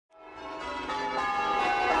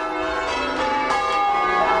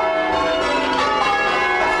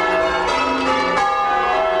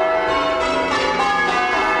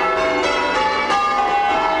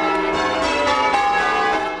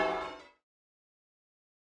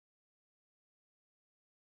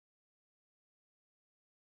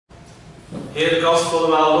Hear the Gospel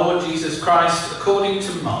of our Lord Jesus Christ according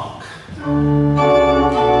to Mark.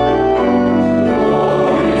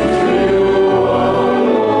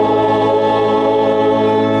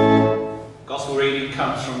 Gospel reading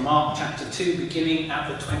comes from Mark chapter 2, beginning at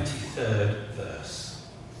the 23rd verse.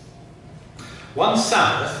 One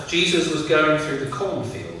Sabbath, Jesus was going through the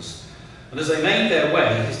cornfields, and as they made their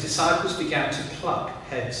way, his disciples began to pluck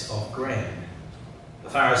heads of grain. The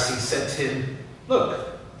Pharisees said to him, "Look,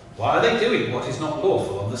 why are they doing what is not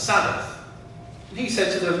lawful on the Sabbath?" And he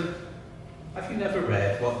said to them, "Have you never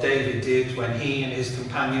read what David did when he and his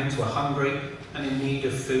companions were hungry and in need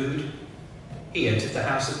of food? He entered the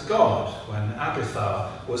house of God when Abiathar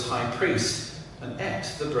was high priest and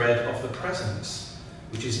ate the bread of the presence,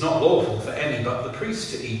 which is not lawful for any but the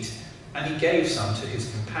priest to eat, and he gave some to his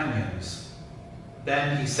companions.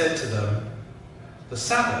 Then he said to them, 'The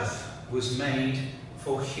Sabbath was made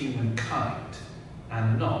for humankind,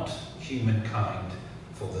 and not humankind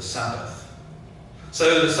for the Sabbath.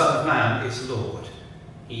 So the Son of Man is Lord,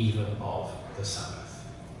 even of the Sabbath.'"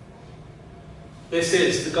 This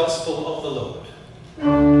is the Gospel of the Lord.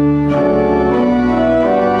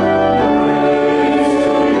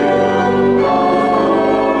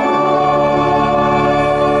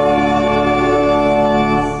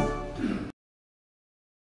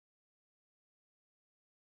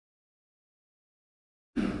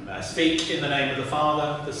 I speak in the name of the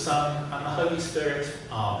Father, the Son, and the Holy Spirit.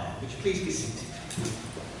 Amen. Would you please be seated?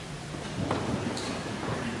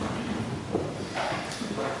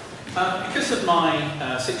 Because of my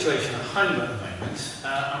situation at home at the moment,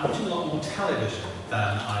 I'm watching a lot more television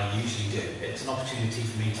than I usually do. It's an opportunity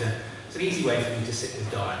for me to, it's an easy way for me to sit with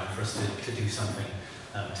Diane, for us to do something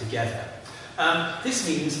together. This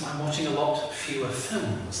means I'm watching a lot fewer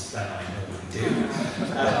films than I normally do.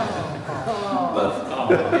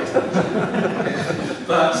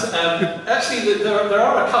 But actually there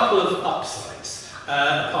are a couple of upsides,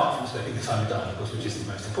 apart from spending the time with Diane, of course, which is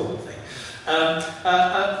the most important thing.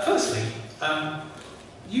 Firstly,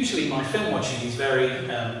 usually my film watching is very,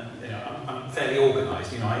 I'm fairly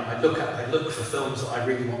organised. I look for films that I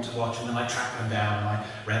really want to watch, and then I track them down, and I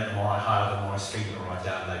rent them, or I hire them, or I stream them, or I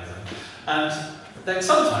download them. And then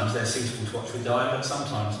sometimes they're suitable to watch with Diane, but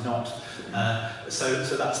sometimes not. So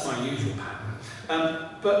that's my usual pattern.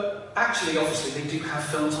 But actually, obviously, they do have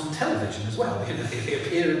films on television as well. They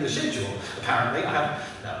appear in the schedule. Apparently, I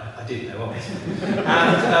didn't know, obviously.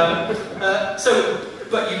 And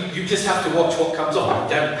but you just have to watch what comes on. You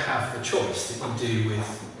don't have the choice that you do with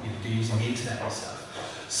using the internet and stuff.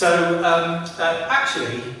 So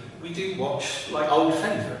actually, we do watch like old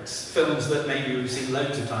favourites, films that maybe we've seen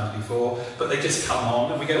loads of times before, but they just come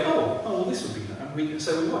on and we go, oh, this would be nice, and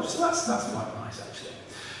so we watch. So that's quite nice actually.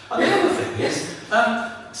 And the other thing is,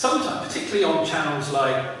 sometimes, particularly on channels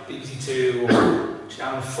like BBC Two or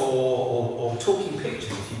Channel 4 or Talking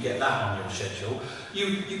Pictures, if you get that on your schedule,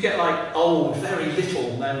 you get like old, very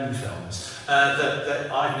little known films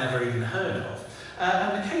that I've never even heard of.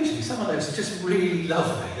 And occasionally some of those are just really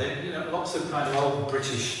lovely. Lots of kind of old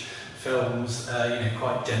British films,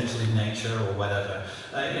 quite gentle in nature or whatever.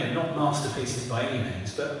 Not masterpieces by any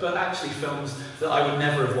means, but actually films that I would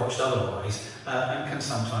never have watched otherwise and can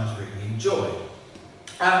sometimes really enjoy.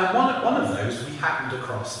 And one of those we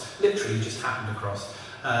literally just happened across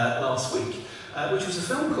last week, which was a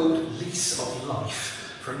film called Lease of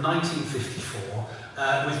Life from 1954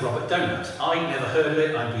 with Robert Donat. I'd never heard of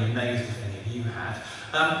it. I'd be amazed if any of you had.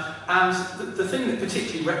 And the thing that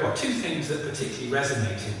two things that particularly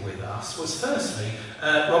resonated with us was, firstly,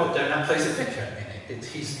 Robert Donat plays a vicar in it.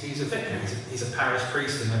 He's a vicar. He's a parish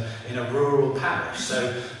priest in a rural parish.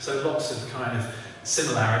 So lots of kind of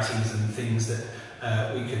similarities and things that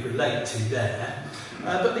we could relate to there.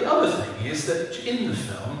 But the other thing is that in the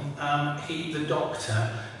film, the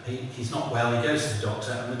doctor, he's not well, he goes to the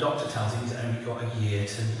doctor, and the doctor tells him he's only got a year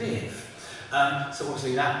to live. So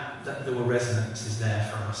obviously that there were resonances there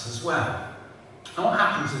for us as well. And what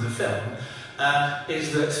happens in the film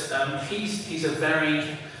is that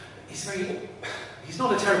he's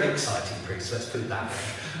not a terribly exciting priest, let's put it that way.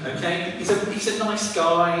 Okay, he's a nice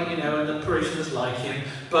guy, and the parishioners like him,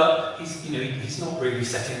 but he's not really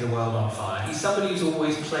setting the world on fire. He's somebody who's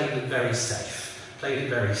always played it very safe,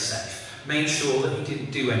 made sure that he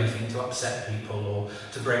didn't do anything to upset people or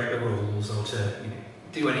to break the rules or to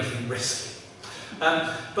do anything risky.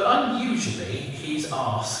 But unusually, he's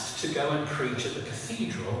asked to go and preach at the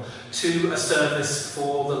cathedral to a service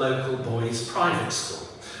for the local boys' private school.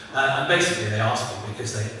 And basically they ask him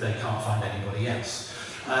because they can't find anybody else.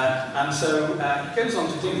 And so he goes on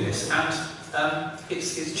to do this, and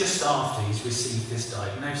it's just after he's received this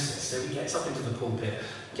diagnosis. So he gets up into the pulpit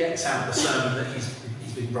gets out the sermon that he's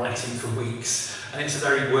been writing for weeks, and it's a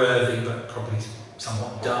very worthy but probably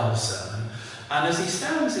somewhat dull sermon. And as he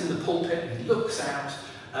stands in the pulpit and he looks out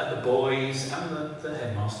at the boys and the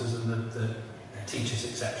headmasters and the teachers,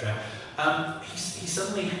 etc., he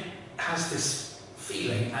suddenly has this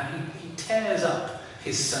feeling, and he tears up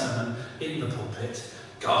his sermon in the pulpit,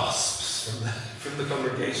 gasps from the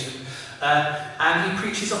congregation, and he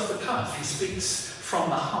preaches off the cuff. He speaks from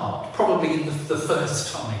the heart, probably in the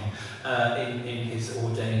first time in his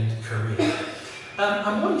ordained career.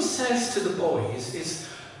 And what he says to the boys is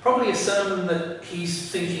probably a sermon that he's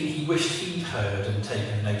thinking he wished he'd heard and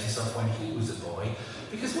taken notice of when he was a boy,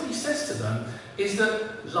 because what he says to them is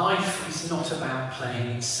that life is not about playing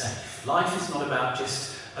it safe. Life is not about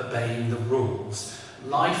just obeying the rules.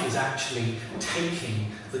 Life is actually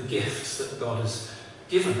taking the gifts that God has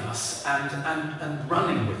given us and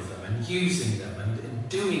running with them and using them and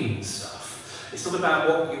doing stuff. It's not about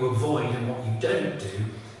what you avoid and what you don't do,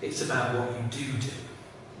 it's about what you do.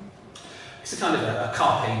 It's a kind of a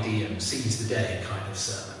carpe diem, seize the day kind of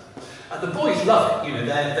sermon. And the boys love it,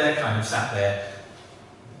 they're kind of sat there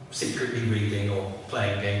secretly reading or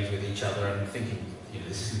playing games with each other and thinking,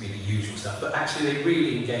 this is going to be the usual stuff, but actually they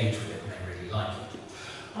really engage with it and they really like it.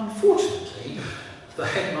 Unfortunately, the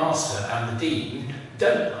headmaster and the dean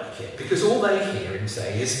don't like it, because all they hear him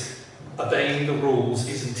say is, obeying the rules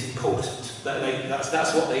isn't important.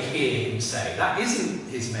 That's what they hear him say. That isn't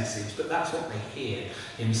his message, but that's what they hear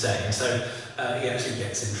him say. And so he actually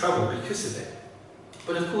gets in trouble because of it.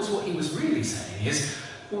 But of course what he was really saying is,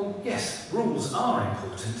 well, yes, rules are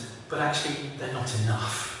important, but actually they're not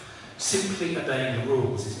enough. Simply obeying the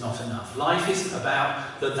rules is not enough. Life isn't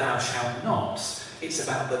about the thou shalt nots, it's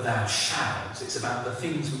about the thou shalls. It's about the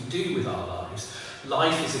things we do with our lives.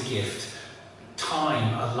 Life is a gift.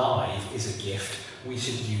 Time alive is a gift. We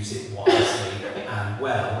should use it wisely and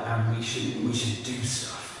well, and we should do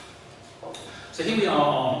stuff. So here we are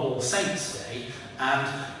on All Saints' Day, and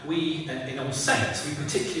in All Saints, we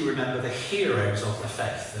particularly remember the heroes of the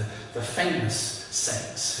faith, the famous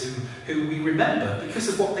saints who we remember because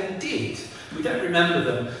of what they did. We don't remember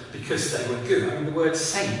them because they were good. I mean, the word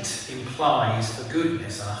saint implies a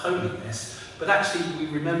goodness and a holiness, but actually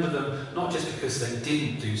we remember them not just because they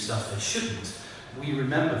didn't do stuff they shouldn't. We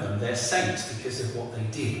remember them, they're saints, because of what they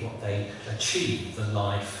did, what they achieved, the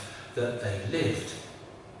life that they lived.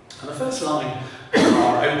 And the first line of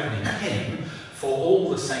our opening hymn, for all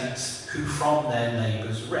the saints who from their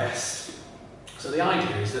neighbours rest. So the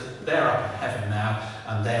idea is that they're up in heaven now,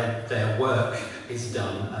 and their work is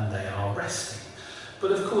done, and they are resting.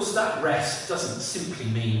 But of course that rest doesn't simply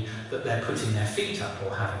mean that they're putting their feet up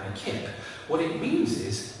or having a kip. What it means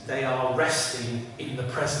is they are resting in the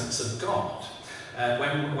presence of God.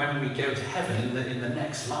 When we go to heaven in the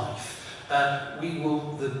next life,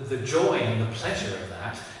 the joy and the pleasure of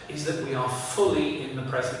that is that we are fully in the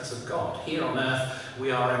presence of God. Here on earth,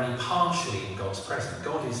 we are only partially in God's presence.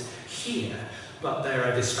 God is here, but there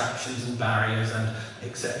are distractions and barriers and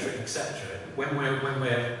etc., etc. When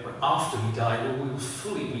we're after we die, we will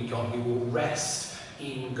fully be God. We will rest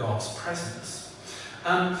in God's presence.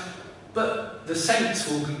 But the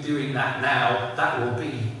saints will be doing that now. That will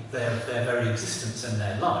be their very existence and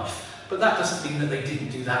their life. But that doesn't mean that they didn't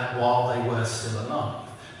do that while they were still alive.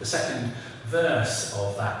 The second verse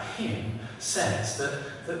of that hymn says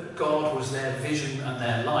that God was their vision and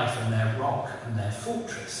their life and their rock and their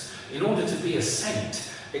fortress. In order to be a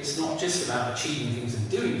saint, it's not just about achieving things and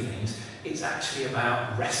doing things, it's actually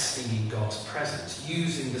about resting in God's presence,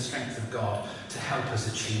 using the strength of God to help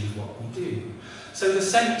us achieve what we do. So the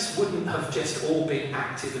saints wouldn't have just all been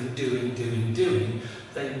active and doing.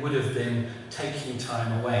 They would have been taking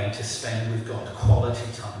time away to spend with God, quality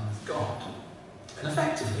time with God. And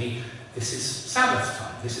effectively, this is Sabbath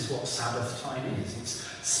time. This is what Sabbath time is. It's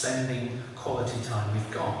spending quality time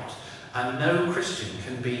with God. And no Christian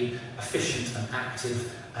can be efficient and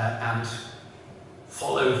active and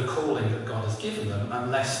follow the calling that God has given them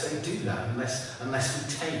unless they do that, unless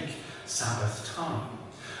we take Sabbath time.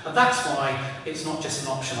 And that's why it's not just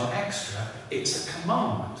an optional extra, it's a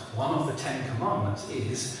commandment. One of the 10 commandments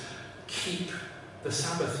is keep the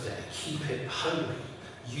Sabbath day, keep it holy,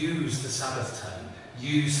 use the Sabbath time,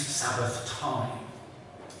 use Sabbath time.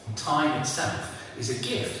 And time itself is a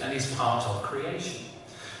gift and is part of creation.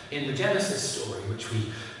 In the Genesis story, which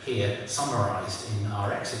we hear summarised in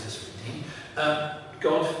our Exodus reading,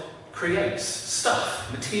 God creates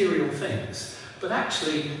stuff, material things, but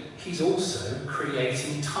actually he's also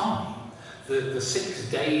creating time. The 6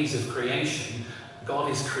 days of creation, God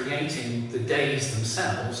is creating the days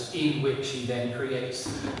themselves in which he then creates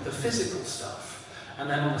the physical stuff. And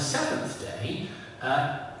then on the 7th day,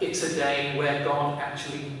 It's a day where God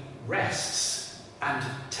actually rests and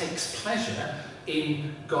takes pleasure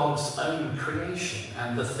in God's own creation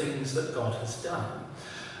and the things that God has done.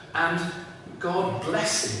 And God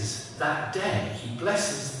blesses that day. He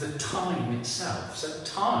blesses the time itself. So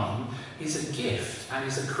time is a gift and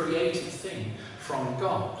is a created thing from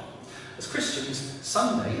God. As Christians,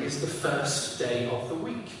 Sunday is the first day of the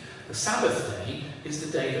week. The Sabbath day is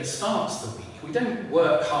the day that starts the week. We don't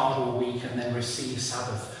work hard all week and then receive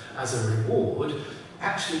Sabbath as a reward.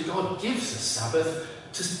 Actually, God gives us Sabbath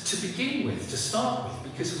to begin with, to start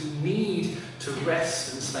with, because we need to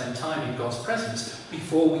rest and spend time in God's presence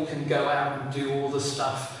before we can go out and do all the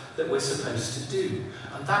stuff that we're supposed to do.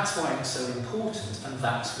 And that's why it's so important, and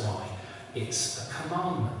that's why it's a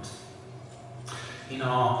commandment. In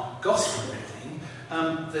our gospel reading,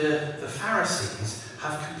 the Pharisees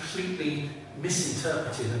have completely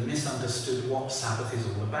misinterpreted and misunderstood what Sabbath is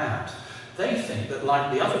all about. They think that,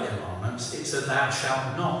 like the other commandments, it's a thou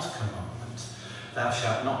shalt not commandment. Thou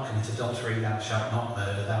shalt not commit adultery, thou shalt not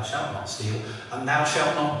murder, thou shalt not steal, and thou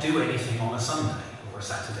shalt not do anything on a Sunday, or a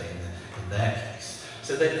Saturday in their case.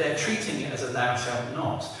 So they're treating it as a thou shalt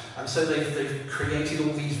not. And so they've created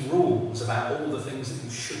all these rules about all the things that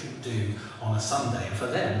you shouldn't do on a Sunday. And for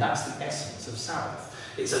them, that's the essence of Sabbath.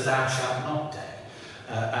 It's a thou shalt not day.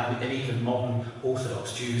 And even modern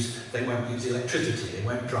Orthodox Jews, they won't use electricity, they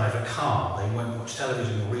won't drive a car, they won't watch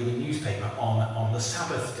television or read a newspaper on the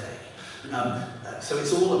Sabbath day. So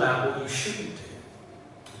it's all about what you shouldn't do.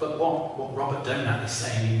 But what Robert Donat is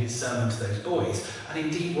saying in his sermon to those boys, and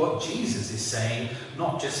indeed what Jesus is saying,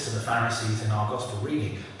 not just to the Pharisees in our gospel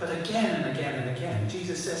reading, but again and again and again,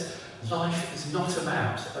 Jesus says, life is not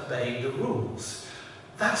about obeying the rules.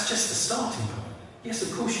 That's just the starting point. Yes,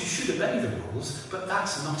 of course you should obey the rules, but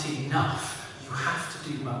that's not enough. You have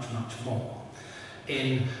to do much, much more.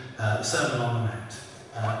 In the Sermon on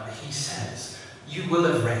the Mount, he says, you will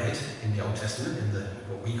have read in the Old Testament, in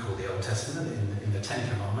what we call the Old Testament, in the Ten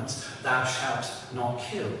Commandments, thou shalt not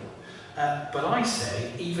kill. But I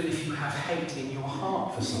say, even if you have hate in your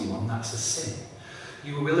heart for someone, that's a sin.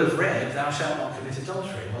 You will have read, thou shalt not commit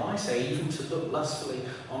adultery. Well, I say, even to look lustfully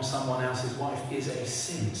on someone else's wife is a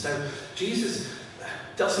sin. So Jesus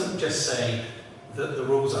doesn't just say that the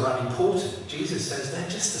rules are unimportant. Jesus says they're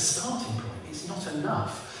just a starting point. It's not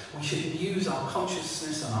enough. We should use our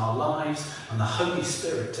consciousness and our lives and the Holy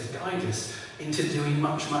Spirit to guide us into doing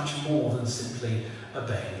much, much more than simply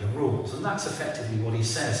obeying the rules. And that's effectively what he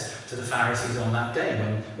says to the Pharisees on that day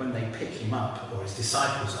when they pick him up, or his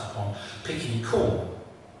disciples up, on picking corn.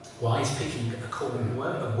 Why is picking corn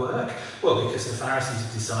work? Well, because the Pharisees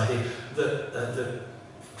have decided that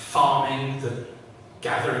farming, that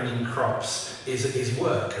gathering in crops is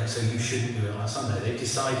work, and so you shouldn't do it on a Sunday. They've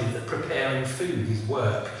decided that preparing food is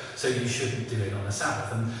work, so you shouldn't do it on a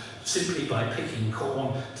Sabbath. And simply by picking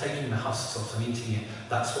corn, taking the husks off and eating it,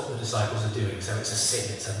 that's what the disciples are doing. So it's a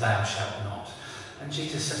sin, it's a thou shalt not. And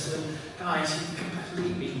Jesus says to them, guys, you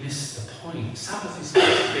completely missed the point. Sabbath is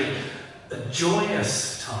supposed to be a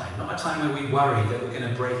joyous time, not a time where we worry that we're going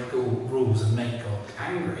to break all rules and make God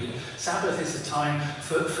angry. Sabbath is a time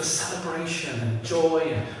for celebration and joy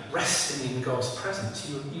and resting in God's presence.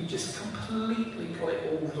 You just completely got it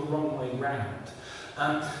all the wrong way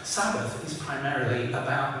round. Sabbath is primarily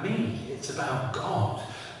about me. It's about God.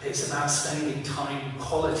 It's about spending time,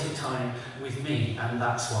 quality time with me, and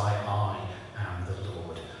that's why I am the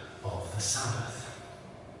Lord of the Sabbath.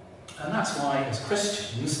 And that's why, as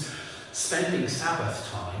Christians, spending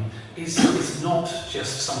Sabbath time is not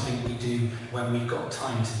just something we do when we've got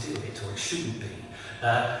time to do it, or it shouldn't be.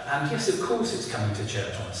 And yes, of course it's coming to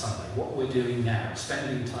church on a Sunday. What we're doing now,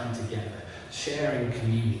 spending time together, sharing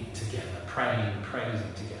communion together, praying,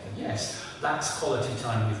 praising together. Yes, that's quality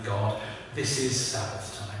time with God. This is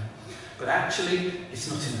Sabbath time. But actually, it's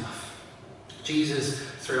not enough. Jesus,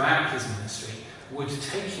 throughout his ministry, would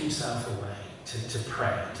take himself away to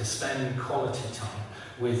pray, to spend quality time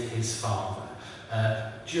with his Father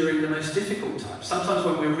during the most difficult times. Sometimes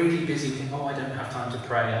when we're really busy, we think, I don't have time to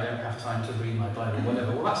pray, I don't have time to read my Bible,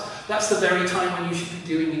 whatever. Well, that's the very time when you should be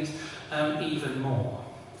doing it even more.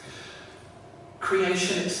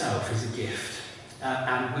 Creation itself is a gift,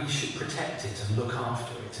 and we should protect it and look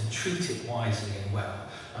after it and treat it wisely and well.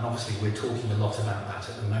 And obviously we're talking a lot about that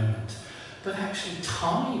at the moment. But actually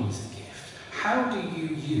time is a gift. How do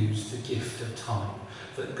you use the gift of time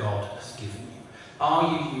that God has given you?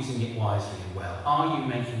 Are you using it wisely and well? Are you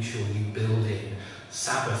making sure you build in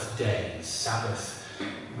Sabbath days, Sabbath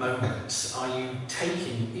moments are you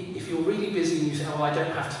taking, if you're really busy and you say, oh, I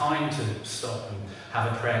don't have time to stop and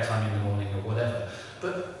have a prayer time in the morning or whatever,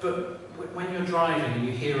 but when you're driving and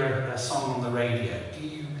you hear a song on the radio, do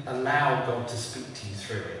you allow God to speak to you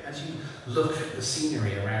through it? As you look at the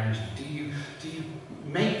scenery around you, do you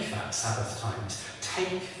make that Sabbath time?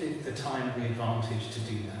 Take the time and the advantage to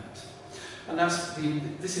do that. And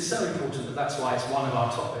this is so important that's why it's one of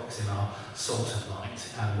our topics in our Salt of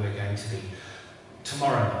Light, and we're going to be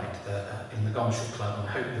tomorrow night in the Gomshall Club, and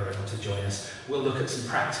I hope you're able to join us. We'll look at some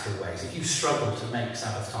practical ways. If you struggle to make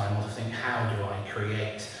Sabbath time or to think, how do I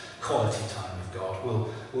create quality time with God,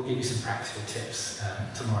 we'll give you some practical tips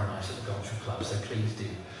tomorrow night at the Gomshall Club, so please do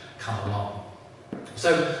come along.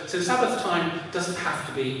 So Sabbath time doesn't have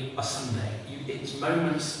to be a Sunday. It's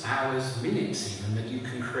moments, hours, minutes even that you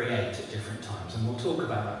can create at different times, and we'll talk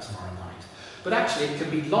about that tomorrow night. But actually it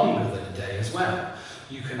can be longer than a day as well.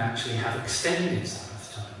 You can actually have extended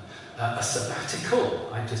Sabbath time. A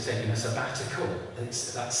sabbatical, I've just taken a sabbatical,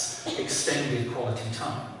 that's extended quality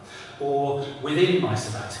time. Or within my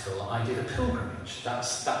sabbatical, I did a pilgrimage. That's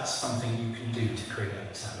something you can do to create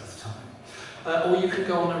Sabbath time. Or you can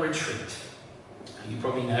go on a retreat. You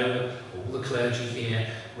probably know that all the clergy here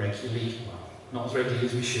regularly, well, not as regularly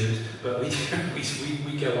as we should, but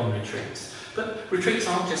we go on retreats. But retreats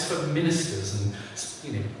aren't just for ministers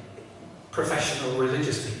and professional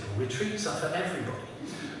religious people. Retreats are for everybody.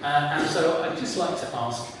 And so I'd just like to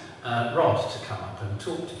ask Rod to come up and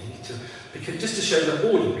talk to me, just to show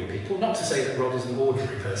that ordinary people, not to say that Rod is an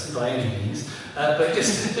ordinary person by any means, but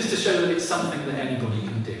just to show that it's something that anybody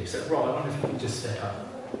can do. So Rod, I wonder if you can just step up.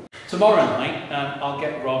 Tomorrow night, I'll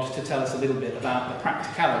get Rod to tell us a little bit about the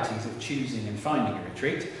practicalities of choosing and finding a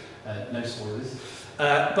retreat. No spoilers.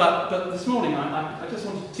 But this morning, I just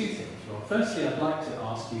wanted two things, Rod. Firstly, I'd like to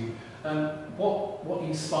ask you, what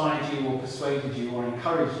inspired you or persuaded you or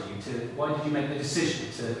encouraged you to, why did you make the decision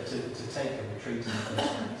to take a retreat in the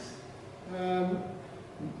first place?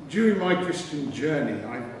 During my Christian journey,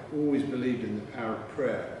 I've always believed in the power of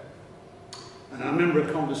prayer. And I remember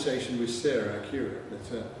a conversation with Sarah, our curate,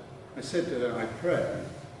 that I said to her, I pray,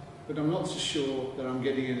 but I'm not so sure that I'm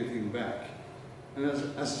getting anything back. And as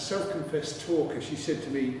a self-confessed talker, she said to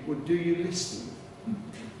me, well, do you listen?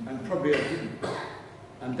 And probably I didn't.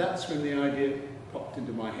 And that's when the idea popped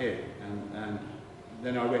into my head. And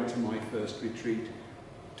then I went to my first retreat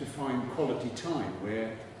to find quality time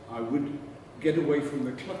where I would get away from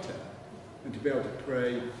the clutter and to be able to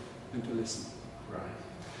pray and to listen. Right.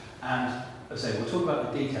 And as I say, we'll talk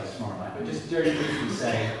about the details tomorrow night, but just very briefly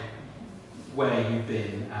say where you've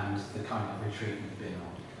been and the kind of retreat you've been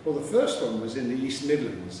on. Well, the first one was in the East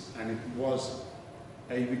Midlands, and it was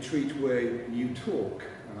a retreat where you talk,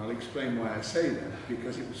 and I'll explain why I say that,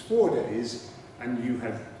 because it was 4 days, and you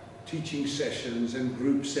had teaching sessions and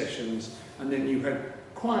group sessions, and then you had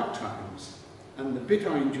quiet times. And the bit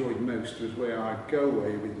I enjoyed most was where I'd go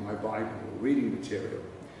away with my Bible or reading material,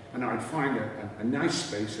 and I'd find a nice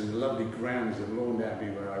space in the lovely grounds of Lawn Abbey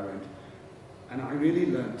where I went, and I really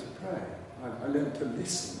learned to pray. I learned to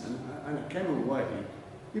listen, and I came away.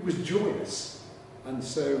 It was joyous. And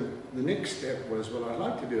so the next step was, well, I'd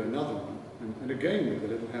like to do another one, and again with a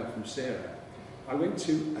little help from Sarah. I went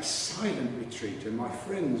to a silent retreat, and my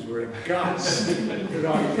friends were aghast that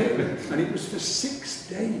I did, and it was for 6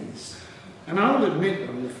 days. And I will admit,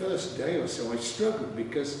 on the first day or so, I struggled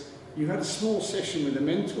because you had a small session with a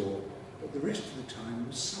mentor, but the rest of the time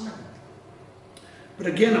was silent. But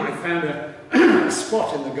again, I found a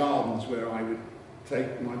spot in the gardens where I would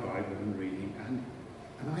take my Bible and reading, and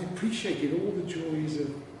I appreciated all the joys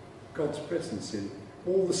of God's presence in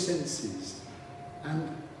all the senses.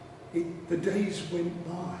 And the days went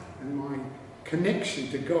by, and my connection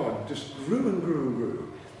to God just grew and grew and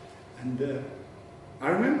grew. And I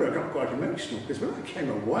remember I got quite emotional, because when I came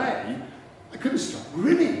away, I couldn't stop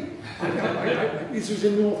grinning. This was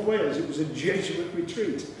in North Wales. It was a Jesuit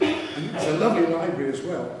retreat, and it was a lovely library as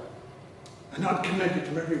well. And I'd commend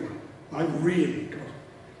it to everyone. I really got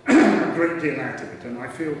a great deal out of it, and I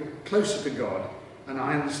feel closer to God, and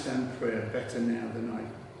I understand prayer better now than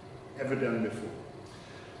I've ever done before.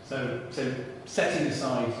 So setting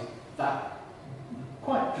aside that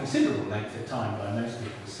quite considerable length of time by most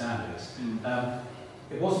people's standards,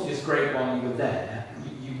 it wasn't just great while you were there.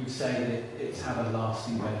 You would say that it's had a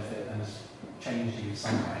lasting benefit and has changed you in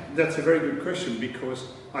some way. That's a very good question, because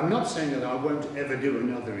I'm not saying that I won't ever do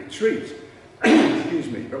another retreat, excuse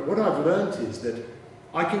me, but what I've learnt is that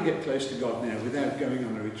I can get close to God now without going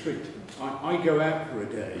on a retreat. I go out for a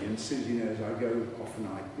day, and Susie knows I go often,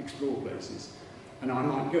 I explore places, and I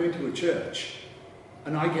might go into a church,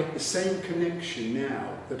 and I get the same connection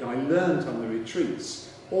now that I learned on the retreats.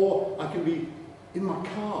 Or I can be in my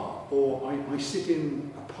car, or I sit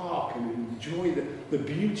in a park and enjoy the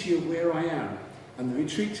beauty of where I am. And the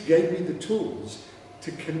retreats gave me the tools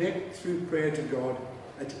to connect through prayer to God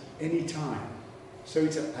at any time. So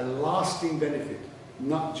it's a lasting benefit,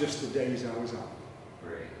 not just the days I was up.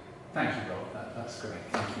 Brilliant. Thank you, Rob. That's great.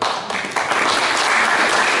 Thank you.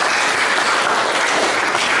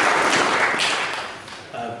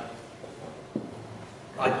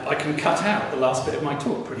 I can cut out the last bit of my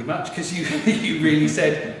talk pretty much, because you really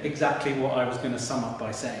said exactly what I was going to sum up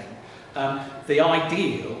by saying. The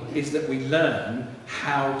ideal is that we learn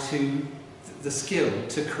how to, the skill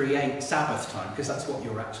to create Sabbath time, because that's what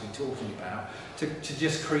you're actually talking about, to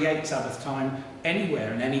just create Sabbath time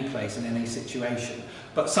anywhere, in any place, in any situation.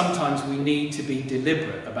 But sometimes we need to be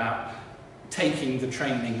deliberate about taking the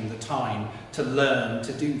training and the time to learn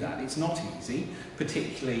to do that. It's not easy,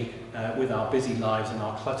 particularly with our busy lives and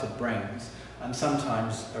our cluttered brains, and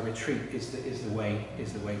sometimes a retreat is the way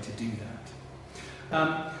to do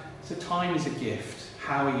that. So time is a gift.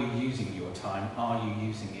 How are you using your time? Are you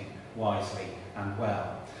using it wisely and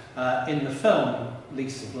well? In the film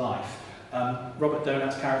Lease of Life, Robert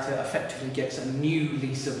Donat's character effectively gets a new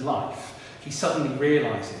lease of life. He suddenly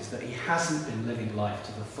realises that he hasn't been living life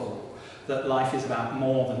to the full, that life is about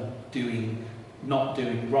more than not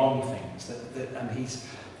doing wrong things, and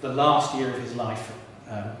the last year of his life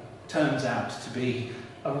turns out to be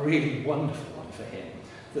a really wonderful one for him.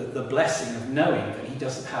 The blessing of knowing that he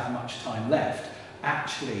doesn't have much time left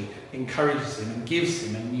actually encourages him and gives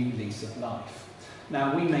him a new lease of life.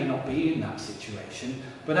 Now, we may not be in that situation,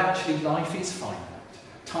 but actually life is finite.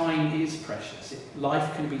 Time is precious.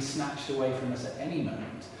 Life can be snatched away from us at any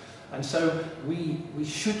moment. And so we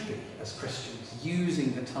should be, as Christians,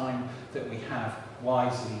 using the time that we have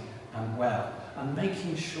wisely and well, and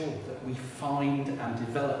making sure that we find and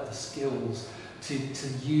develop the skills to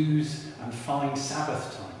use and find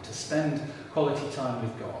Sabbath time, to spend quality time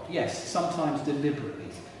with God. Yes, sometimes deliberately,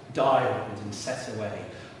 dialed and set away,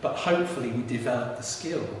 but hopefully we develop the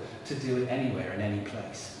skill to do it anywhere, in any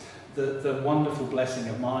place. The wonderful blessing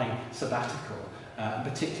of my sabbatical,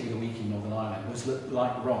 particularly the week in Northern Ireland, was that,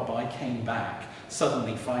 like Rob, I came back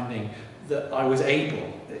suddenly finding that I was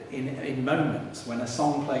able, in moments, when a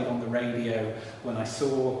song played on the radio, when I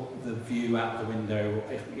saw the view out the window,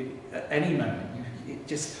 at any moment, it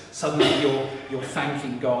just suddenly you're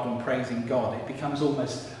thanking God and praising God. It becomes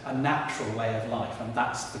almost a natural way of life, and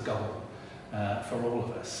that's the goal for all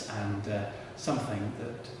of us, and something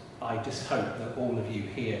that I just hope that all of you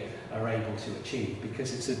here are able to achieve,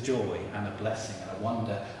 because it's a joy and a blessing and a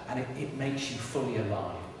wonder, and it makes you fully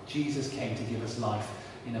alive. Jesus came to give us life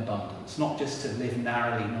in abundance, not just to live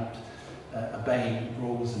narrowly, not obeying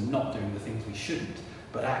rules and not doing the things we shouldn't,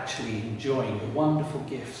 but actually enjoying the wonderful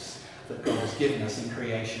gifts that God has given us in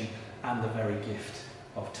creation and the very gift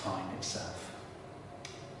of time itself.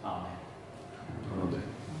 Amen. Amen.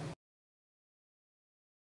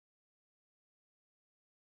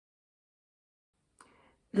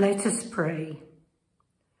 Let us pray.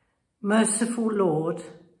 Merciful Lord,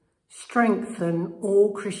 strengthen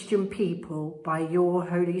all Christian people by your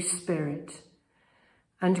Holy Spirit,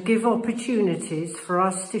 and give opportunities for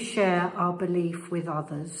us to share our belief with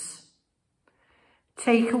others.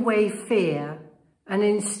 Take away fear and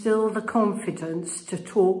instill the confidence to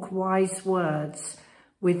talk wise words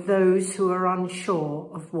with those who are unsure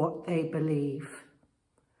of what they believe.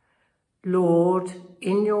 Lord,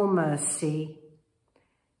 in your mercy,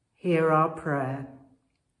 hear our prayer.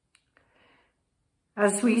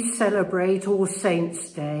 As we celebrate All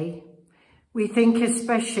Saints' Day, we think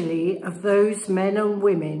especially of those men and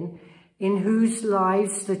women in whose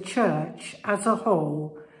lives the Church as a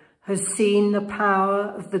whole has seen the power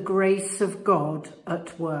of the grace of God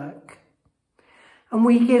at work. And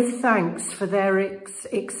we give thanks for their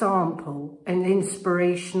example and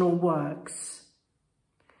inspirational works.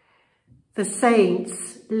 The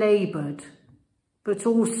saints laboured, but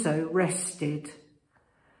also rested.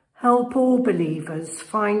 Help all believers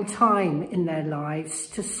find time in their lives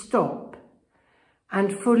to stop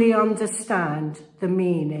and fully understand the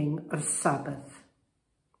meaning of Sabbath.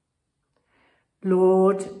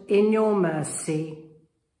 Lord, in your mercy,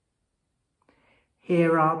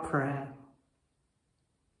 hear our prayer.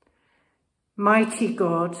 Mighty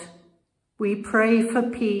God, we pray for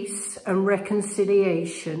peace and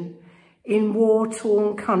reconciliation in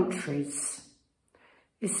war-torn countries,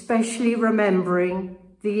 especially remembering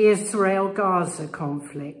the Israel-Gaza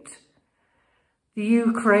conflict, the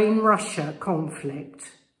Ukraine-Russia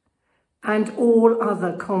conflict, and all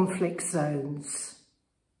other conflict zones.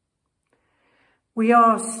 We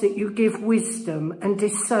ask that you give wisdom and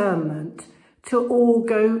discernment to all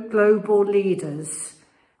global leaders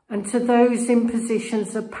and to those in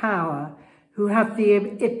positions of power who have the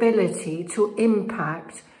ability to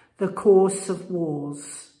impact the course of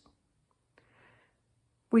wars.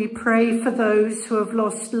 We pray for those who have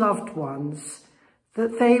lost loved ones,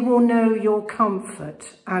 that they will know your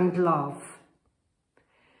comfort and love.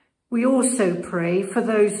 We also pray for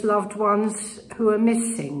those loved ones who are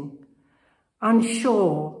missing,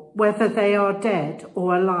 unsure whether they are dead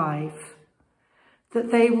or alive,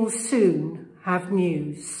 that they will soon have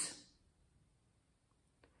news.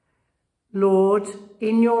 Lord,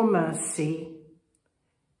 in your mercy,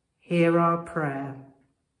 hear our prayer.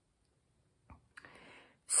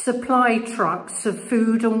 Supply trucks of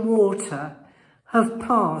food and water have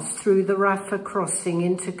passed through the Rafah crossing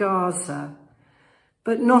into Gaza,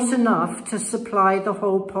 but not enough to supply the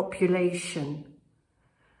whole population.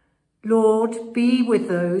 Lord, be with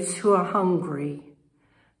those who are hungry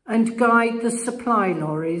and guide the supply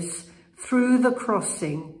lorries through the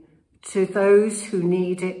crossing to those who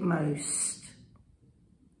need it most.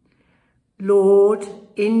 Lord,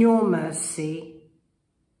 in your mercy,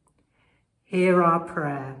 hear our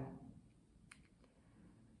prayer.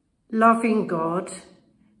 Loving God,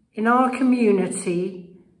 in our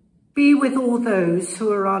community, be with all those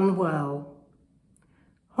who are unwell.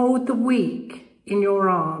 Hold the weak in your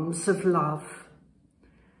arms of love.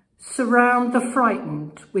 Surround the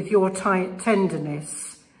frightened with your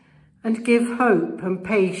tenderness and give hope and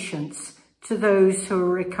patience to those who are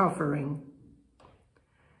recovering.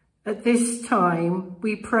 At this time,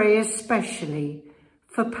 we pray especially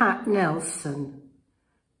for Pat Nelson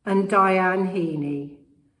and Diane Heaney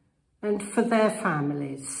and for their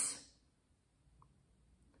families.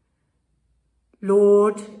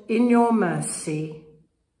 Lord, in your mercy,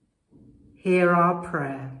 hear our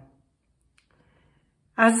prayer.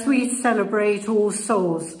 As we celebrate All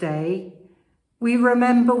Souls' Day, we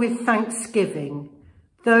remember with thanksgiving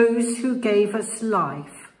those who gave us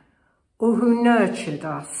life or who nurtured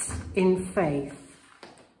us in faith.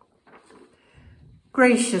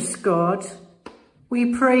 Gracious God,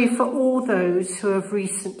 we pray for all those who have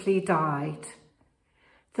recently died,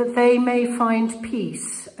 that they may find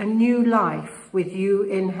peace and new life with you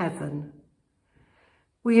in heaven.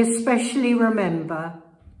 We especially remember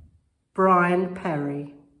Brian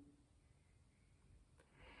Perry.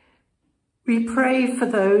 We pray for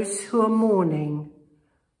those who are mourning.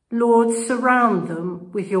 Lord, surround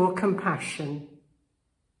them with your compassion.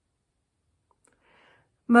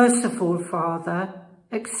 Merciful Father,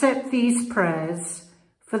 accept these prayers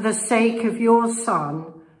for the sake of your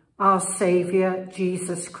Son, our Saviour,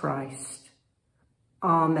 Jesus Christ.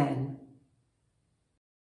 Amen.